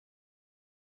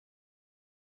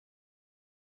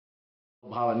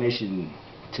Bahala Nation,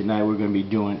 tonight we're going to be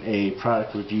doing a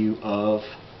product review of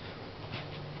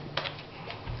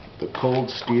the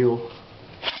Cold Steel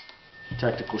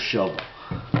Tactical Shovel.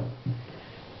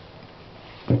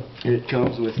 It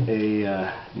comes with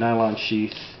a nylon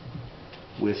sheath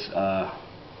with a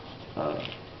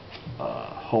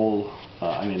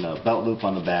belt loop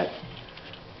on the back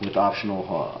with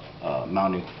optional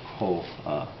mounting hole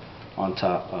on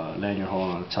top, lanyard hole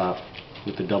on the top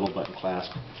with the double button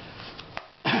clasp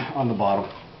on the bottom.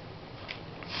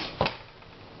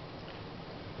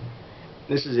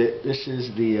 This is it. This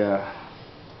is the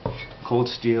Cold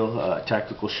Steel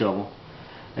Tactical Shovel.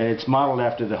 It's modeled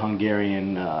after the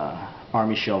Hungarian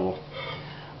army shovel.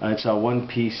 It's a one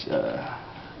piece,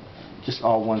 just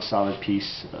all one solid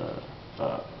piece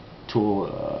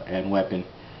tool and weapon.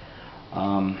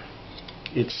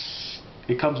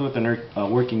 It comes with a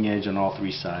working edge on all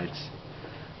three sides.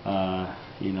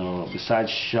 Besides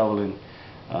shoveling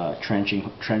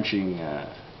trenching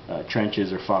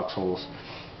trenches or foxholes,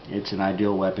 it's an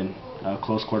ideal weapon,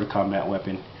 close quarter combat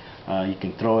weapon. You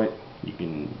can throw it, you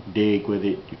can dig with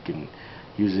it, you can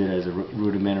use it as a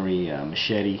rudimentary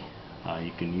machete,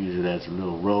 you can use it as a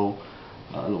little row,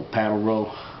 a little paddle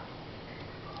row.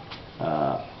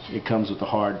 It comes with a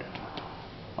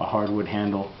hardwood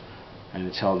handle, and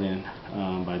it's held in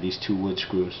by these two wood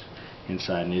screws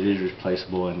inside, and it is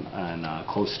replaceable, and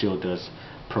Cold Steel does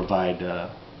provide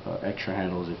extra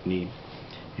handles if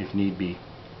need be.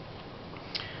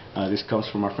 This comes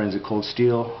from our friends at Cold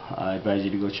Steel. I advise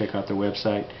you to go check out their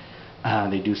website.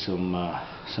 They do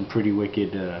some pretty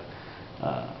wicked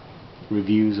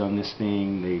reviews on this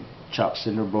thing. They chop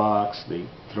cinder blocks, they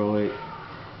throw it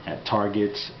at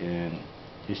targets, and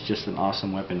it's just an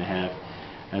awesome weapon to have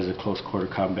as a close quarter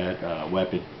combat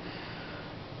weapon.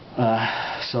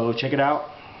 So check it out.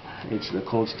 It's the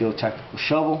Cold Steel Tactical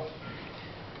Shovel.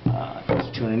 Thanks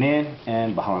for tuning in,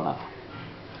 and Bahala now.